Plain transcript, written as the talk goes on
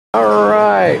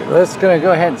Alright, let's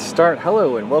go ahead and start.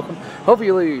 Hello and welcome.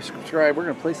 Hopefully you subscribe. We're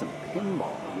going to play some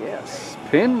pinball. Yes,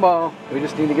 pinball. We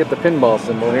just need to get the pinball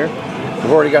symbol here.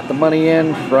 We've already got the money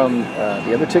in from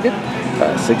the other ticket.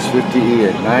 $6.50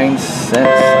 at 9 cents.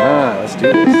 Let's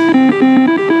do this.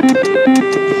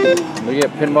 We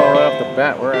get pinball right off the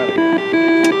bat. We're out of here.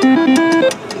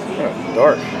 Oh,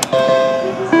 dark.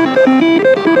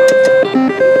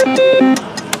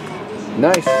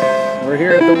 Nice. We're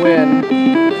here at the Wynn.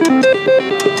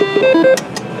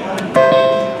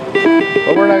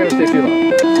 But we're not going to stay too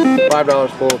long. $5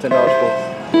 full, $10 full.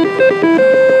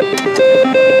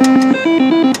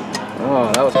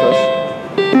 Oh, that was close.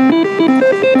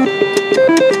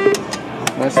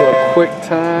 Nice little quick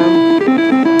time.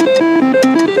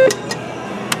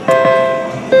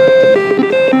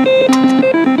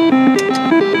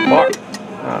 Bar.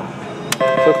 Oh,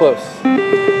 so close.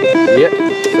 Yet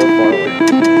so far away.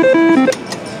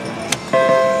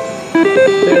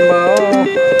 Pinball.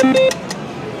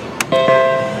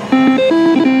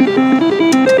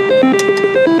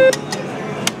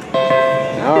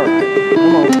 Alright,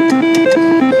 come on.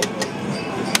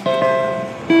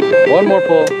 One more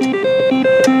pull.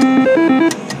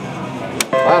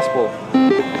 Last pull.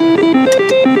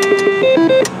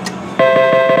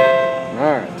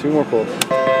 Alright, two more pulls.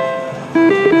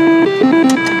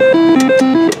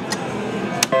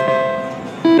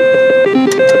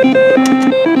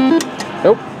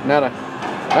 Nope, nada.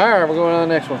 Alright, we're going on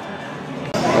the next one.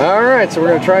 Alright, so we're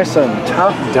going to try some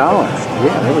Top Dollar.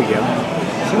 Yeah, there we go.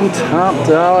 Some Top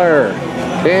Dollar.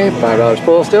 Okay, $5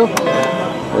 pull still.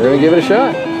 We're going to give it a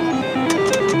shot.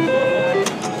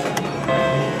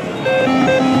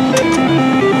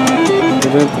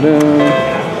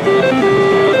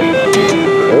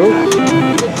 Oh.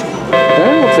 Okay,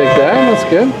 we'll take that. That's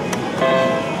good.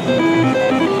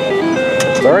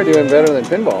 It's already doing better than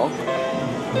pinball.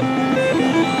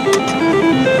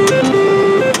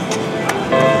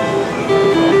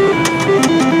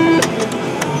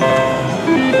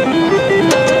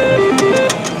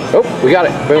 Oh, we got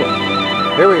it. Boom.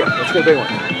 Here we go. Let's get a big one.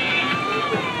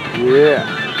 Yeah.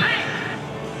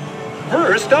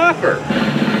 First offer.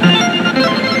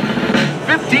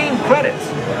 15 credits.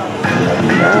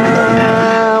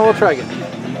 We'll try again.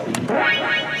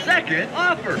 Second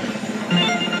offer.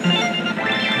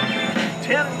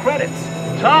 10 credits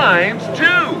times 2.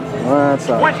 That's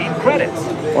 20 credits.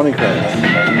 20 credits.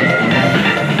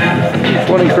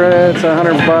 20 credits, $100.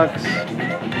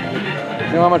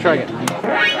 No, I'm gonna try again.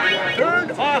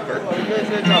 Third offer.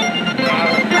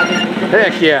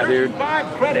 Heck yeah, dude. 5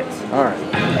 credits. All right,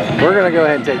 we're gonna go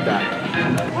ahead and take that.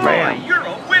 Boy, you're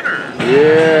a winner.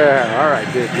 Yeah. All right,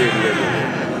 good.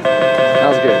 That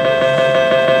was good.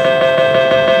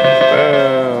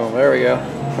 Boom. There we go.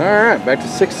 All right, back to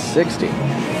 660.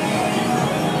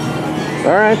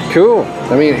 All right, cool.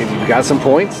 I mean, if you got some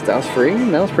points, that was free.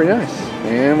 That was pretty nice.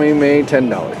 And we made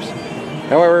 $10.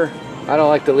 However, I don't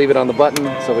like to leave it on the button,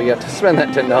 so we got to spend that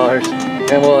 $10,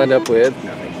 and we'll end up with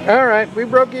nothing. All right, we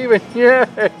broke even. Yay!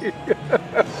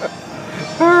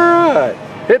 All right,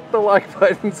 hit the like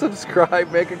button, subscribe,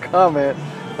 make a comment.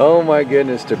 Oh my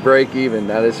goodness, to break even,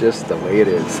 that is just the way it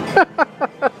is.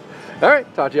 All right,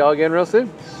 talk to y'all again real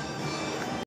soon.